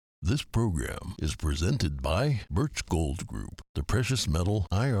This program is presented by Birch Gold Group, the precious metal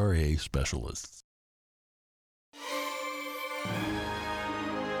IRA specialists.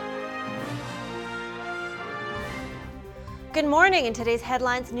 Good morning. In today's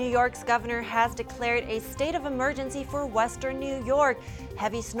headlines, New York's governor has declared a state of emergency for western New York.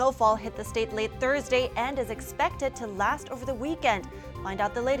 Heavy snowfall hit the state late Thursday and is expected to last over the weekend. Find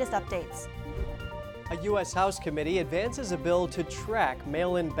out the latest updates. A U.S. House committee advances a bill to track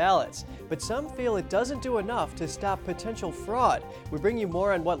mail-in ballots, but some feel it doesn't do enough to stop potential fraud. We bring you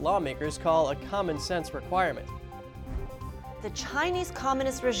more on what lawmakers call a common sense requirement. The Chinese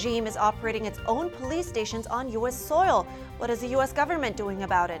Communist regime is operating its own police stations on U.S. soil. What is the U.S. government doing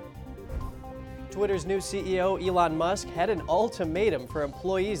about it? Twitter's new CEO, Elon Musk, had an ultimatum for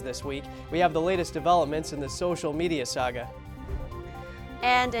employees this week. We have the latest developments in the social media saga.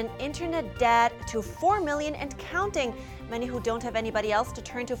 And an internet dad to 4 million and counting. Many who don't have anybody else to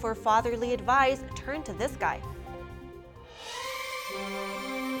turn to for fatherly advice turn to this guy.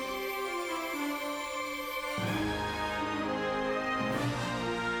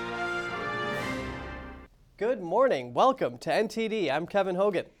 Good morning. Welcome to NTD. I'm Kevin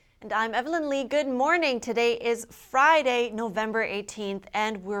Hogan. And I'm Evelyn Lee. Good morning. Today is Friday, November 18th,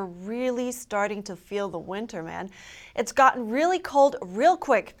 and we're really starting to feel the winter, man. It's gotten really cold real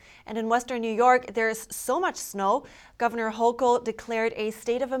quick. And in western New York, there's so much snow. Governor Hochul declared a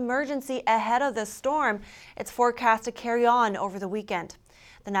state of emergency ahead of the storm. It's forecast to carry on over the weekend.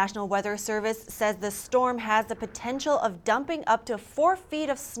 The National Weather Service says the storm has the potential of dumping up to 4 feet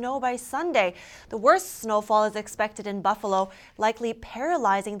of snow by Sunday. The worst snowfall is expected in Buffalo, likely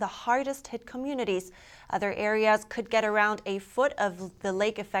paralyzing the hardest hit communities. Other areas could get around a foot of the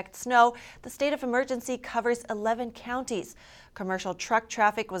lake effect snow. The state of emergency covers 11 counties. Commercial truck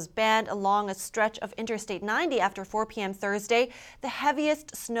traffic was banned along a stretch of Interstate 90 after 4 p.m. Thursday. The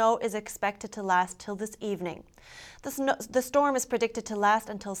heaviest snow is expected to last till this evening. The storm is predicted to last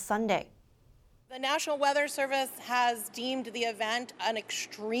until Sunday. The National Weather Service has deemed the event an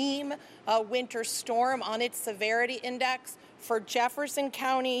extreme winter storm on its severity index for Jefferson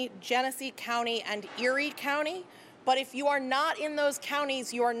County, Genesee County, and Erie County. But if you are not in those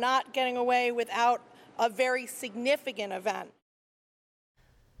counties, you are not getting away without a very significant event.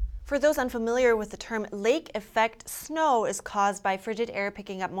 For those unfamiliar with the term, lake effect snow is caused by frigid air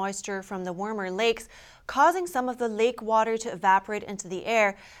picking up moisture from the warmer lakes, causing some of the lake water to evaporate into the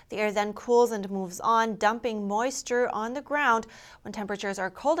air. The air then cools and moves on, dumping moisture on the ground. When temperatures are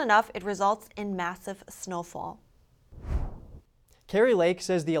cold enough, it results in massive snowfall. Kari Lake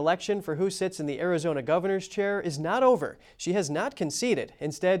says the election for who sits in the Arizona governor's chair is not over. She has not conceded.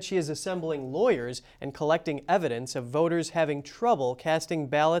 Instead, she is assembling lawyers and collecting evidence of voters having trouble casting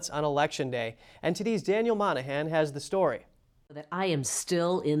ballots on Election Day. NTD's Daniel Monahan has the story. That I am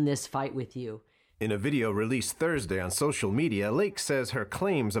still in this fight with you. In a video released Thursday on social media, Lake says her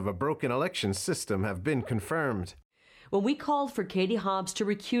claims of a broken election system have been confirmed. When we called for Katie Hobbs to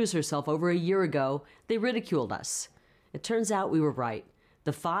recuse herself over a year ago, they ridiculed us. It turns out we were right.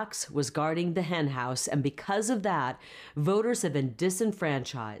 The fox was guarding the hen house, and because of that, voters have been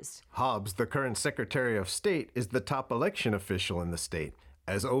disenfranchised. Hobbs, the current Secretary of State, is the top election official in the state.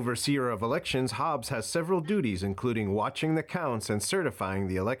 As overseer of elections, Hobbs has several duties, including watching the counts and certifying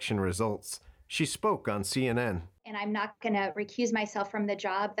the election results. She spoke on CNN. And I'm not going to recuse myself from the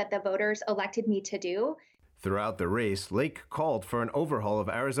job that the voters elected me to do. Throughout the race, Lake called for an overhaul of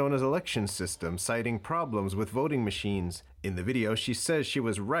Arizona's election system, citing problems with voting machines. In the video, she says she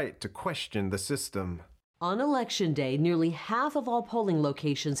was right to question the system. On Election Day, nearly half of all polling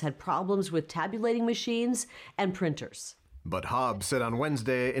locations had problems with tabulating machines and printers. But Hobbs said on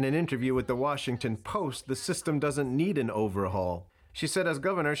Wednesday in an interview with the Washington Post the system doesn't need an overhaul. She said as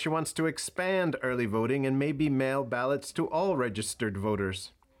governor, she wants to expand early voting and maybe mail ballots to all registered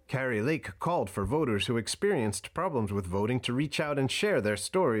voters. Kari Lake called for voters who experienced problems with voting to reach out and share their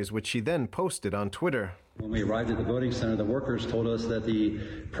stories, which she then posted on Twitter. When we arrived at the voting center, the workers told us that the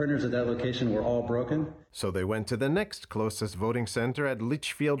printers at that location were all broken. So they went to the next closest voting center at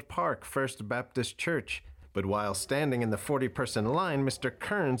Litchfield Park First Baptist Church. But while standing in the 40-person line, Mr.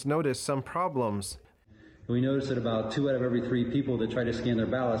 Kearns noticed some problems. We noticed that about 2 out of every 3 people that tried to scan their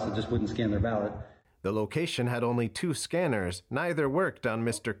ballots that just wouldn't scan their ballot. The location had only 2 scanners. Neither worked on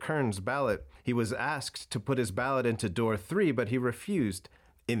Mr. Kearns' ballot. He was asked to put his ballot into door 3, but he refused.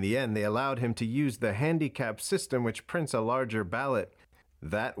 In the end, they allowed him to use the handicap system, which prints a larger ballot.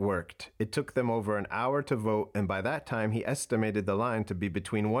 That worked. It took them over an hour to vote, and by that time, he estimated the line to be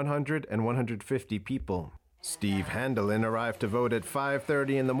between 100 and 150 people. Steve Handelin arrived to vote at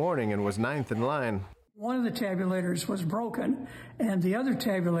 5:30 in the morning and was 9th in line. One of the tabulators was broken, and the other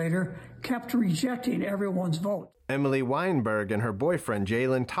tabulator kept rejecting everyone's vote. Emily Weinberg and her boyfriend,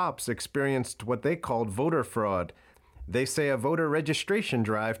 Jalen Topps, experienced what they called voter fraud. They say a voter registration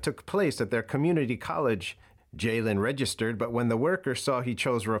drive took place at their community college. Jalen registered, but when the worker saw he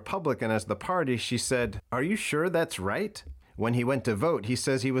chose Republican as the party, she said, "Are you sure that's right?" When he went to vote, he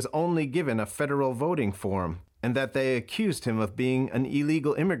says he was only given a federal voting form, and that they accused him of being an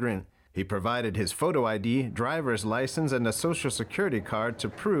illegal immigrant. He provided his photo ID, driver's license, and a social security card to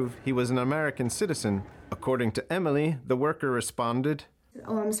prove he was an American citizen. According to Emily, the worker responded,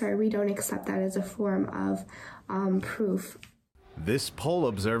 "Oh, I'm sorry, we don't accept that as a form of proof." This poll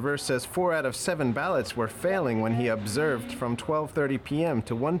observer says 4 out of 7 ballots were failing when he observed from 12:30 p.m.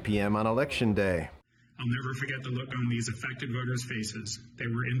 to 1 p.m. on Election Day. I'll never forget the look on these affected voters' faces. They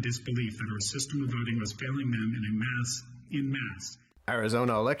were in disbelief that our system of voting was failing them in mass.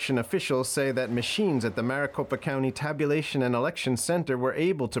 Arizona election officials say that machines at the Maricopa County Tabulation and Election Center were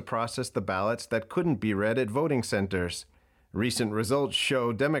able to process the ballots that couldn't be read at voting centers. Recent results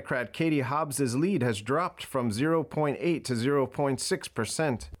show Democrat Katie Hobbs's lead has dropped from 0.8 to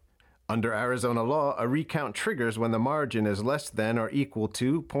 0.6%. Under Arizona law, a recount triggers when the margin is less than or equal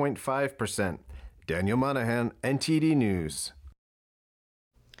to 0.5%. Daniel Monahan, NTD News.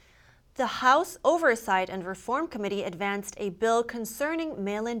 The House Oversight and Reform Committee advanced a bill concerning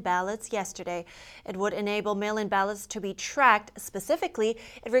mail-in ballots yesterday. It would enable mail-in ballots to be tracked. Specifically,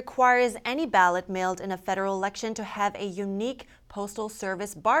 it requires any ballot mailed in a federal election to have a unique Postal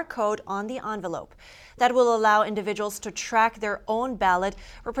Service barcode on the envelope. That will allow individuals to track their own ballot.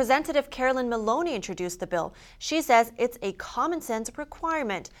 Representative Carolyn Maloney introduced the bill. She says it's a common sense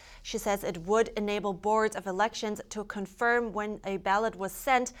requirement. She says it would enable boards of elections to confirm when a ballot was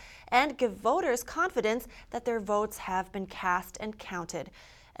sent and give voters confidence that their votes have been cast and counted.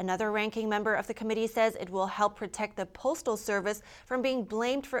 Another ranking member of the committee says it will help protect the Postal Service from being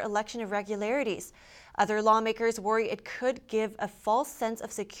blamed for election irregularities. Other lawmakers worry it could give a false sense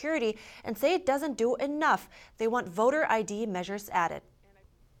of security and say it doesn't do enough. They want voter ID measures added.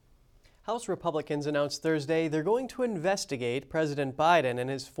 House Republicans announced Thursday they're going to investigate President Biden and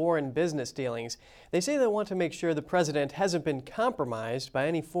his foreign business dealings. They say they want to make sure the president hasn't been compromised by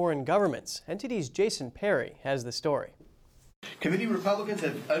any foreign governments. NTD's Jason Perry has the story. Committee Republicans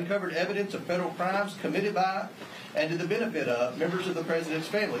have uncovered evidence of federal crimes committed by and to the benefit of members of the president's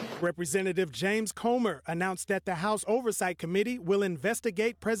family. Representative James Comer announced that the House Oversight Committee will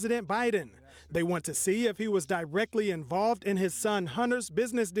investigate President Biden. They want to see if he was directly involved in his son Hunter's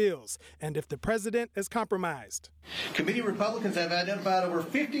business deals and if the president is compromised. Committee Republicans have identified over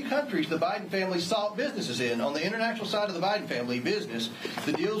 50 countries the Biden family sought businesses in. On the international side of the Biden family business,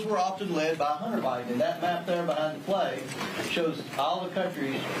 the deals were often led by Hunter Biden. And that map there behind the play shows all the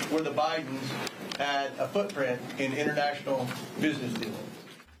countries where the Bidens had a footprint in international business deals.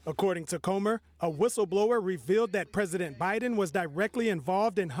 According to Comer, a whistleblower revealed that President Biden was directly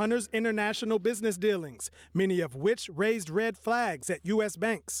involved in Hunter's international business dealings, many of which raised red flags at U.S.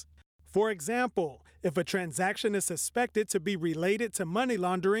 banks. For example, if a transaction is suspected to be related to money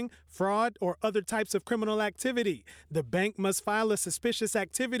laundering, fraud, or other types of criminal activity, the bank must file a suspicious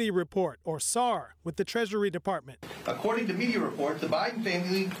activity report, or SAR, with the Treasury Department. According to media reports, the Biden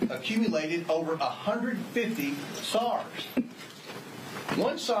family accumulated over 150 SARs.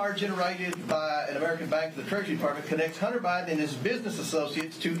 One SAR generated by an American bank to the Treasury Department connects Hunter Biden and his business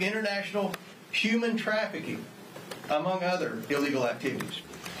associates to international human trafficking, among other illegal activities.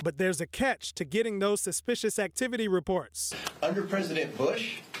 But there's a catch to getting those suspicious activity reports. Under President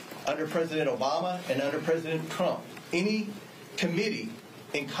Bush, under President Obama, and under President Trump, any committee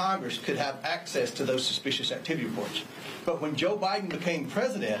in Congress could have access to those suspicious activity reports. But when Joe Biden became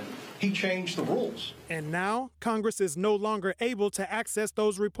president, he changed the rules. And now, Congress is no longer able to access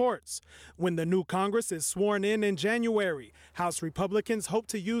those reports. When the new Congress is sworn in January, House Republicans hope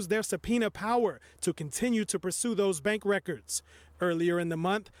to use their subpoena power to continue to pursue those bank records. Earlier in the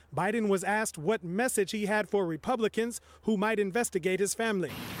month, Biden was asked what message he had for Republicans who might investigate his family.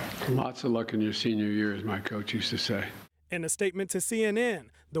 Lots of luck in your senior year, as my coach used to say. In a statement to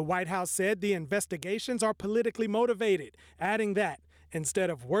CNN, the White House said the investigations are politically motivated, adding that instead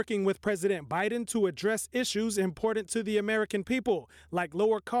of working with President Biden to address issues important to the American people, like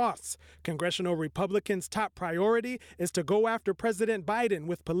lower costs, congressional Republicans' top priority is to go after President Biden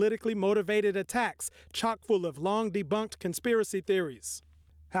with politically motivated attacks, chock full of long debunked conspiracy theories.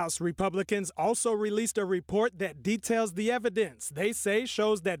 House Republicans also released a report that details the evidence they say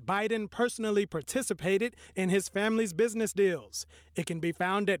shows that Biden personally participated in his family's business deals. It can be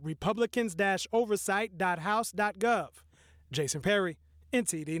found at republicans-oversight.house.gov. Jason Perry,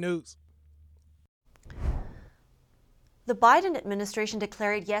 NTD News. The Biden administration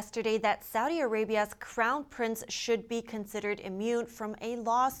declared yesterday that Saudi Arabia's crown prince should be considered immune from a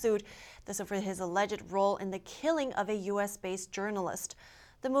lawsuit. This over his alleged role in the killing of a U.S.-based journalist.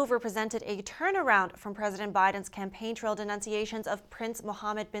 The move represented a turnaround from President Biden's campaign trail denunciations of Prince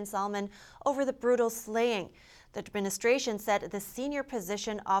Mohammed bin Salman over the brutal slaying. The administration said the senior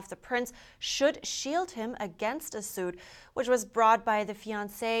position of the prince should shield him against a suit, which was brought by the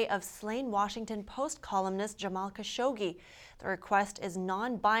fiancé of slain Washington Post columnist Jamal Khashoggi. The request is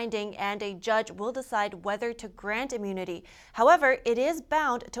non-binding and a judge will decide whether to grant immunity. However, it is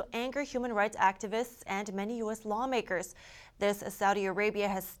bound to anger human rights activists and many U.S. lawmakers. This, as Saudi Arabia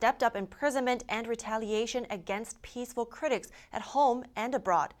has stepped up imprisonment and retaliation against peaceful critics at home and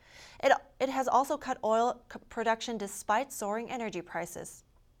abroad. It has also cut oil production despite soaring energy prices.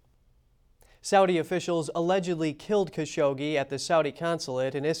 Saudi officials allegedly killed Khashoggi at the Saudi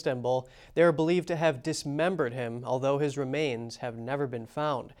consulate in Istanbul. They are believed to have dismembered him, although his remains have never been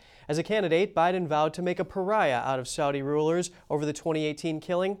found. As a candidate, Biden vowed to make a pariah out of Saudi rulers over the 2018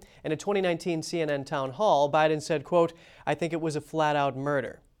 killing. In a 2019 CNN town hall, Biden said, quote, "I think it was a flat-out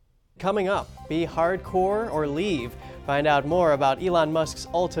murder." Coming up, be hardcore or leave. Find out more about Elon Musk's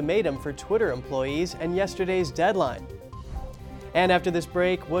ultimatum for Twitter employees and yesterday's deadline. And after this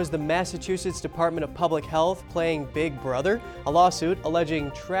break, was the Massachusetts Department of Public Health playing Big Brother? A lawsuit alleging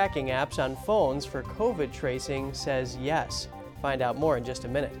tracking apps on phones for COVID tracing says yes. Find out more in just a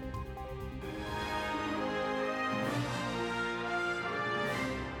minute.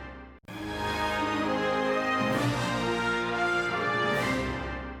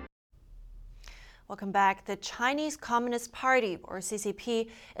 Welcome back. The Chinese Communist Party, or CCP,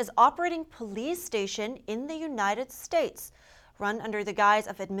 is operating police station in the United States. Run under the guise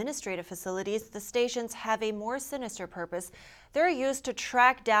of administrative facilities, the stations have a more sinister purpose. They're used to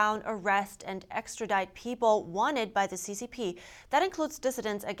track down, arrest, and extradite people wanted by the CCP. That includes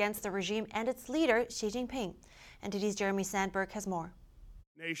dissidents against the regime and its leader, Xi Jinping. NTD's Jeremy Sandberg has more.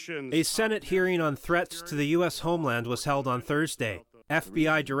 A Senate hearing on threats to the U.S. homeland was held on Thursday.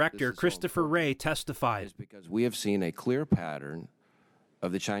 FBI Director Christopher Wray testified. Because we have seen a clear pattern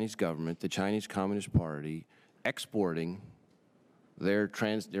of the Chinese government, the Chinese Communist Party, exporting their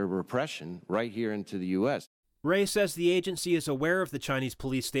repression right here into the U.S. Wray says the agency is aware of the Chinese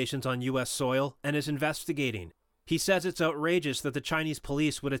police stations on U.S. soil and is investigating. He says it's outrageous that the Chinese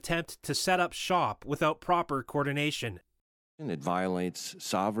police would attempt to set up shop without proper coordination. It violates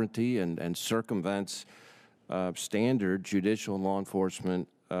sovereignty and circumvents standard judicial and law enforcement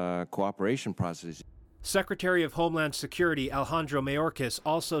cooperation processes. Secretary of Homeland Security Alejandro Mayorkas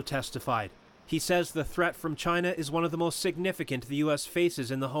also testified. He says the threat from China is one of the most significant the U.S.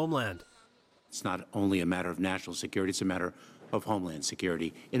 faces in the homeland. It's not only a matter of national security, it's a matter of homeland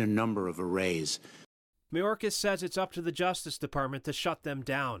security in a number of arrays. Mayorkas says it's up to the Justice Department to shut them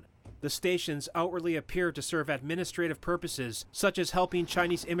down. The stations outwardly appear to serve administrative purposes, such as helping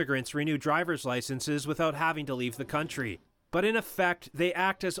Chinese immigrants renew driver's licenses without having to leave the country. But in effect, they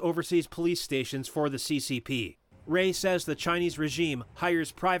act as overseas police stations for the CCP. Wray says the Chinese regime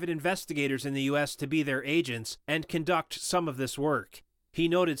hires private investigators in the U.S. to be their agents and conduct some of this work. He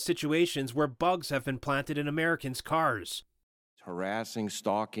noted situations where bugs have been planted in Americans' cars. Harassing,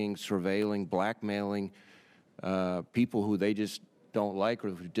 stalking, surveilling, blackmailing people who they just don't like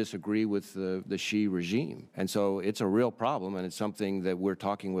or who disagree with the Xi regime. And so it's a real problem, and it's something that we're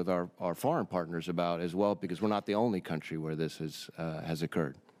talking with our foreign partners about as well, because we're not the only country where this has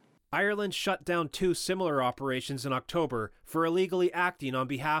occurred. Ireland shut down 2 similar operations in October for illegally acting on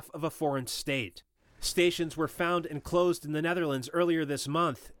behalf of a foreign state. Stations were found and closed in the Netherlands earlier this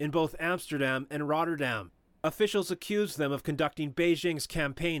month in both Amsterdam and Rotterdam. Officials accused them of conducting Beijing's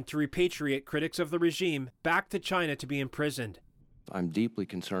campaign to repatriate critics of the regime back to China to be imprisoned. I'm deeply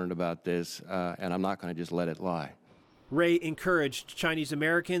concerned about this, and I'm not going to just let it lie. Wray encouraged Chinese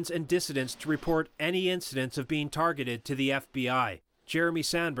Americans and dissidents to report any incidents of being targeted to the FBI. Jeremy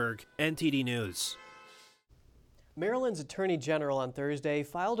Sandberg, NTD News. Maryland's Attorney General on Thursday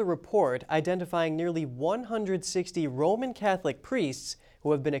filed a report identifying nearly 160 Roman Catholic priests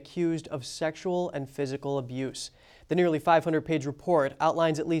who have been accused of sexual and physical abuse. The nearly 500-page report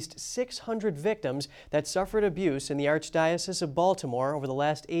outlines at least 600 victims that suffered abuse in the Archdiocese of Baltimore over the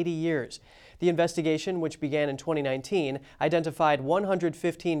last 80 years. The investigation, which began in 2019, identified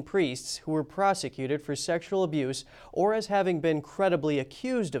 115 priests who were prosecuted for sexual abuse or as having been credibly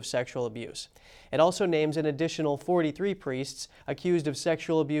accused of sexual abuse. It also names an additional 43 priests accused of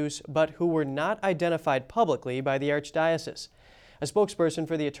sexual abuse but who were not identified publicly by the Archdiocese. A spokesperson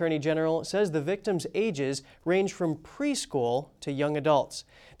for the Attorney General says the victims' ages range from preschool to young adults.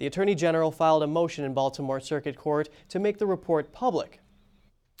 The Attorney General filed a motion in Baltimore Circuit Court to make the report public.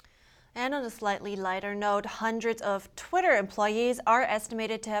 And on a slightly lighter note, hundreds of Twitter employees are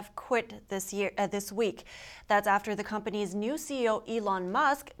estimated to have quit this week. That's after the company's new CEO, Elon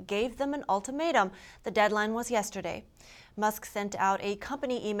Musk, gave them an ultimatum. The deadline was yesterday. Musk sent out a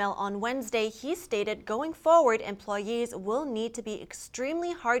company email on Wednesday. He stated going forward, employees will need to be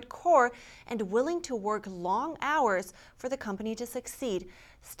extremely hardcore and willing to work long hours for the company to succeed.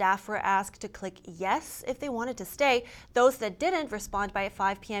 Staff were asked to click yes if they wanted to stay. Those that didn't respond by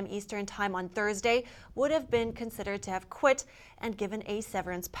 5 p.m. Eastern Time on Thursday would have been considered to have quit and given a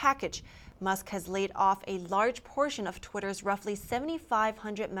severance package. Musk has laid off a large portion of Twitter's roughly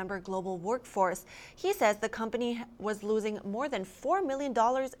 7,500-member global workforce. He says the company was losing more than $4 million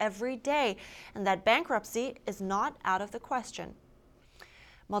every day and that bankruptcy is not out of the question.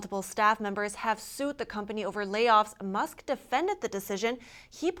 Multiple staff members have sued the company over layoffs. Musk defended the decision.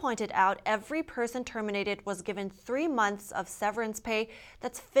 He pointed out every person terminated was given 3 months of severance pay.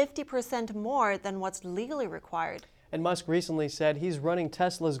 That's 50% more than what's legally required. And Musk recently said he's running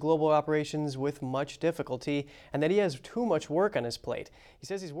Tesla's global operations with much difficulty and that he has too much work on his plate. He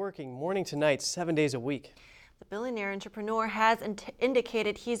says he's working morning to night, 7 days a week. The billionaire entrepreneur has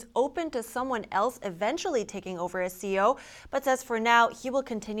indicated he's open to someone else eventually taking over as CEO, but says for now he will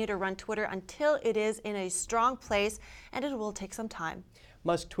continue to run Twitter until it is in a strong place, and it will take some time.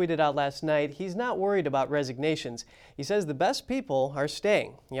 Musk tweeted out last night he's not worried about resignations. He says the best people are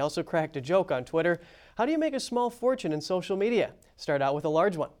staying. He also cracked a joke on Twitter. How do you make a small fortune in social media? Start out with a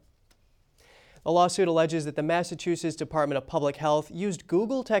large one. The lawsuit alleges that the Massachusetts Department of Public Health used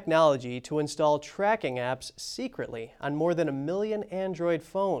Google technology to install tracking apps secretly on more than 1 million Android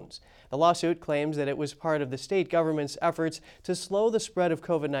phones. The lawsuit claims that it was part of the state government's efforts to slow the spread of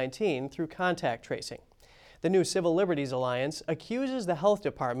COVID-19 through contact tracing. The new Civil Liberties Alliance accuses the health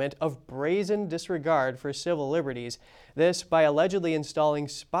department of brazen disregard for civil liberties, this by allegedly installing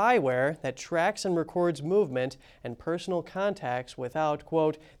spyware that tracks and records movement and personal contacts without,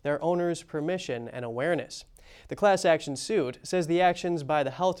 quote, their owner's permission and awareness. The class action suit says the actions by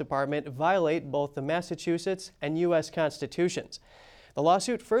the health department violate both the Massachusetts and U.S. constitutions. The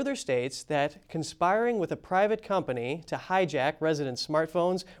lawsuit further states that conspiring with a private company to hijack residents'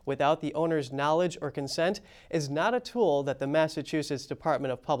 smartphones without the owner's knowledge or consent is not a tool that the Massachusetts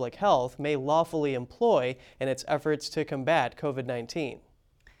Department of Public Health may lawfully employ in its efforts to combat COVID-19.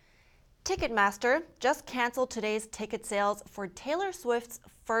 Ticketmaster just canceled today's ticket sales for Taylor Swift's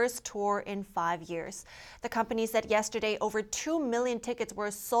first tour in 5 years. The company said yesterday over 2 million tickets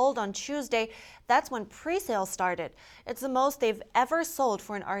were sold on Tuesday. That's when pre-sales started. It's the most they've ever sold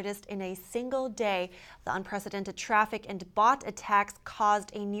for an artist in a single day. The unprecedented traffic and bot attacks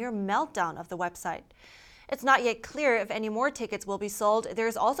caused a near meltdown of the website. It's not yet clear if any more tickets will be sold.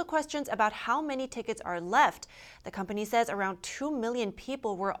 There's also questions about how many tickets are left. The company says around 2 million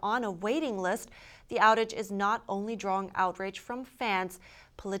people were on a waiting list. The outage is not only drawing outrage from fans.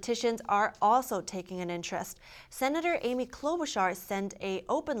 Politicians are also taking an interest. Senator Amy Klobuchar sent an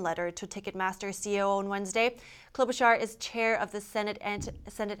open letter to Ticketmaster CEO on Wednesday. Klobuchar is chair of the Senate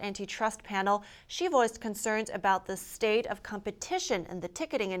Antitrust Panel. She voiced concerns about the state of competition in the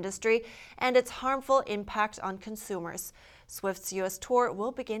ticketing industry and its harmful impact on consumers. Swift's U.S. tour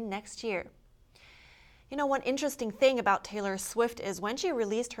will begin next year. You know, one interesting thing about Taylor Swift is when she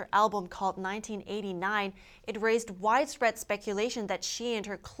released her album called 1989, it raised widespread speculation that she and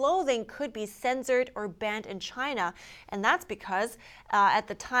her clothing could be censored or banned in China. And that's because at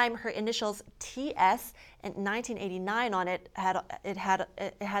the time her initials TS and 1989 on it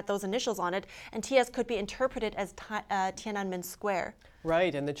had those initials on it, and TS could be interpreted as Tiananmen Square.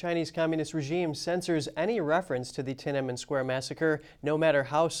 Right, and the Chinese Communist regime censors any reference to the Tiananmen Square massacre, no matter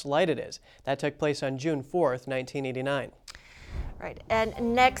how slight it is. That took place on June 4th, 1989. Right, and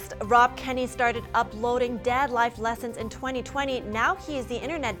next, Rob Kenny started uploading dad life lessons in 2020. Now he is the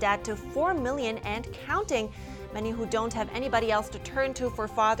internet dad to 4 million and counting. Many who don't have anybody else to turn to for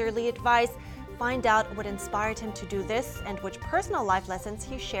fatherly advice. Find out what inspired him to do this and which personal life lessons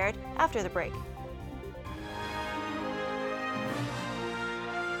he shared after the break.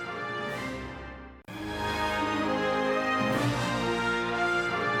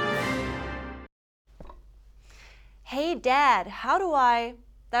 Hey dad, how do I?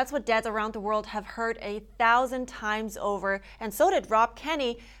 That's what dads around the world have heard 1,000 times over, and so did Rob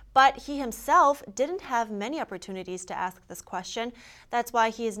Kenny, but he himself didn't have many opportunities to ask this question. That's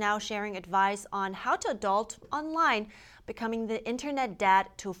why he is now sharing advice on how to adult online, becoming the internet dad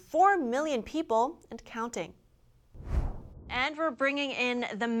to 4 million people and counting. And we're bringing in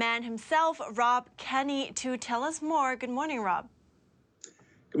the man himself, Rob Kenney, to tell us more. Good morning, Rob.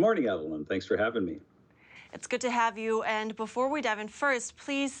 Good morning, Evelyn. Thanks for having me. It's good to have you. And before we dive in first,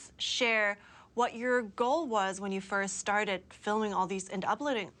 please share what your goal was when you first started filming all these and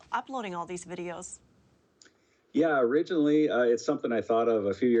uploading all these videos. Yeah, originally it's something I thought of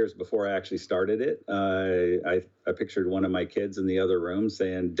a few years before I actually started it. I pictured one of my kids in the other room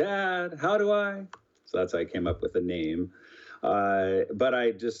saying, "Dad, how do I?" So that's how I came up with the name. But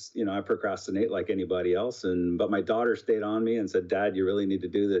I just, I procrastinate like anybody else. But my daughter stayed on me and said, "Dad, you really need to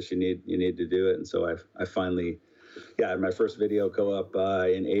do this. You need to do it." And so I finally, had my first video go up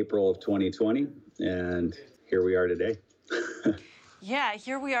in April of 2020, and here we are today. Yeah,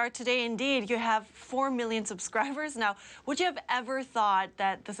 here we are today indeed. You have 4 million subscribers now. Would you have ever thought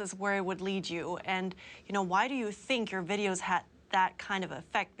that this is where it would lead you? And, why do you think your videos had that kind of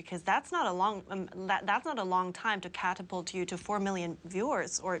effect? Because that's not a long time to catapult you to 4 million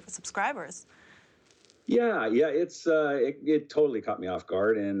viewers or subscribers. Yeah, it totally caught me off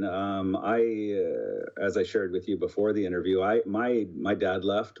guard, and as I shared with you before the interview, my dad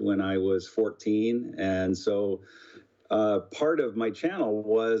left when I was 14, and so part of my channel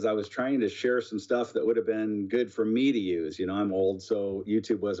was I was trying to share some stuff that would have been good for me to use. I'm old, so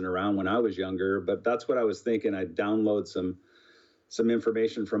YouTube wasn't around when I was younger, but that's what I was thinking. I'd download some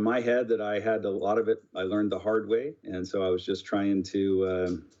information from my head that I had. A lot of it I learned the hard way, and so I was just trying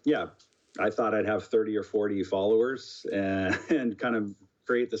to I thought I'd have 30 or 40 followers and kind of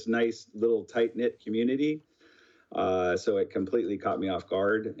create this nice little tight-knit community. So it completely caught me off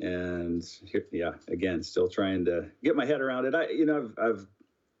guard, and again, still trying to get my head around it.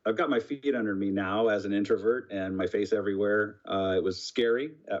 I've got my feet under me now as an introvert, and my face everywhere. It was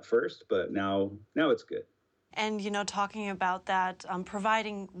scary at first, but now it's good. And talking about that,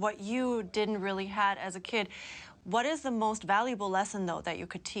 providing what you didn't really had as a kid, what is the most valuable lesson though that you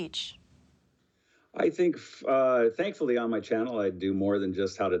could teach? I think, thankfully, on my channel, I do more than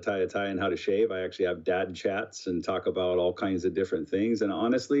just how to tie a tie and how to shave. I actually have dad chats and talk about all kinds of different things. And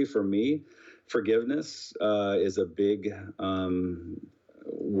honestly, for me, forgiveness is a big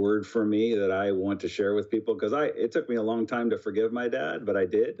word for me that I want to share with people, because it took me a long time to forgive my dad, but I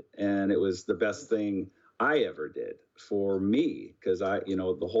did. And it was the best thing I ever did for me, because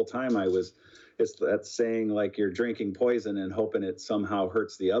the whole time it's that saying, like, you're drinking poison and hoping it somehow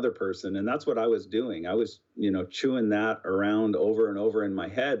hurts the other person. And that's what I was doing. I was, chewing that around over and over in my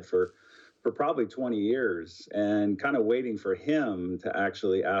head for probably 20 years and kind of waiting for him to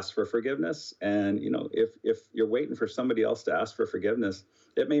actually ask for forgiveness. And, if you're waiting for somebody else to ask for forgiveness,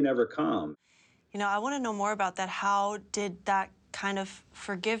 it may never come. I want to know more about that. How did that kind of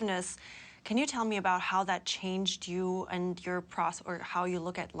forgiveness, can you tell me about how that changed you and your process, or how you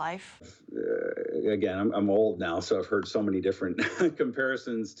look at life? Again, I'm old now, so I've heard so many different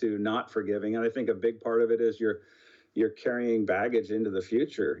comparisons to not forgiving. And I think a big part of it is you're carrying baggage into the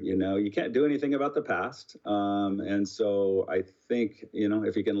future. You can't do anything about the past. And so I think,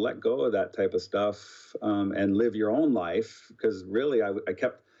 if you can let go of that type of stuff and live your own life, because really I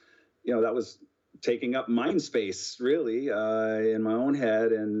kept, that was taking up mind space, really, in my own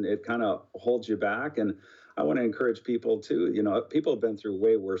head, and it kind of holds you back. And I want to encourage people too. People have been through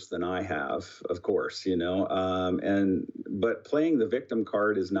way worse than I have, of course. But playing the victim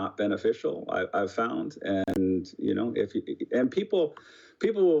card is not beneficial, I've found. And people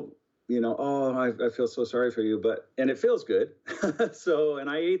will, oh, I feel so sorry for you, and it feels good. And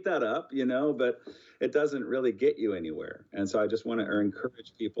I ate that up, but it doesn't really get you anywhere. And so I just want to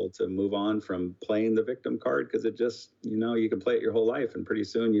encourage people to move on from playing the victim card, because it just, you can play it your whole life, and pretty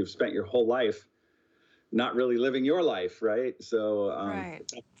soon you've spent your whole life not really living your life, right? So right.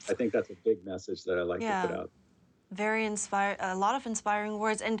 I think that's a big message that I like to put out. Very a lot of inspiring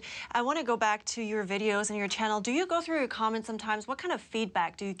words. And I want to go back to your videos and your channel. Do you go through your comments sometimes? What kind of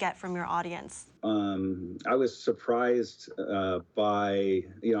feedback do you get from your audience? I was surprised by,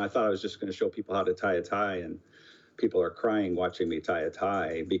 I thought I was just going to show people how to tie a tie, and people are crying watching me tie a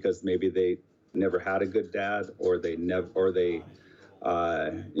tie because maybe they never had a good dad, or they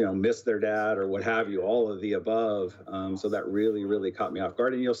miss their dad, or what have you, all of the above. So that really, really caught me off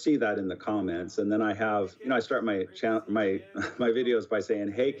guard. And you'll see that in the comments. And then I have, I start my videos by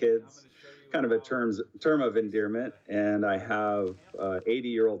saying, "Hey kids," kind of a term of endearment. And I have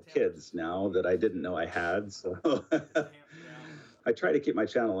 80-year-old kids now that I didn't know I had. So I try to keep my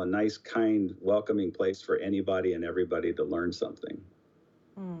channel a nice, kind, welcoming place for anybody and everybody to learn something.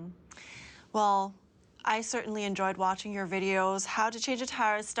 Well, I certainly enjoyed watching your videos. How to Change a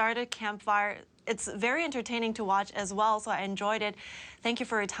Tire, Start a Campfire. It's very entertaining to watch as well, so I enjoyed it. Thank you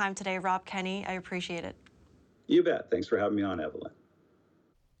for your time today, Rob Kenney. I appreciate it. You bet. Thanks for having me on, Evelyn.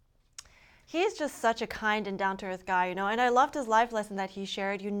 He's just such a kind and down-to-earth guy, and I loved his life lesson that he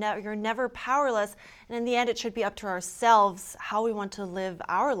shared. You're never powerless, and in the end, it should be up to ourselves how we want to live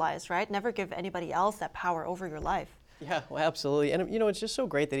our lives, right? Never give anybody else that power over your life. Yeah, well, absolutely. And it's just so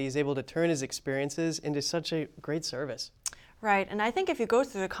great that he's able to turn his experiences into such a great service. Right, and I think if you go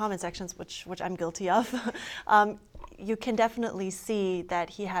through the comment sections, which I'm guilty of, you can definitely see that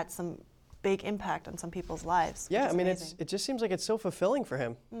he had some big impact on some people's lives. Yeah, I mean, it just seems like it's so fulfilling for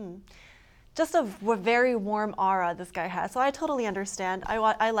him. Just a very warm aura this guy has, so I totally understand.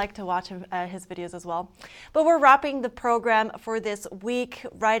 I like to watch his videos as well. But we're wrapping the program for this week.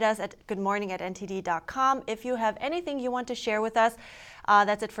 Write us at goodmorning@ntd.com if you have anything you want to share with us.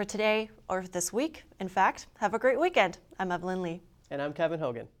 That's it for today, or this week, in fact. Have a great weekend. I'm Evelyn Lee. And I'm Kevin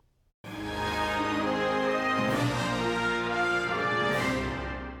Hogan.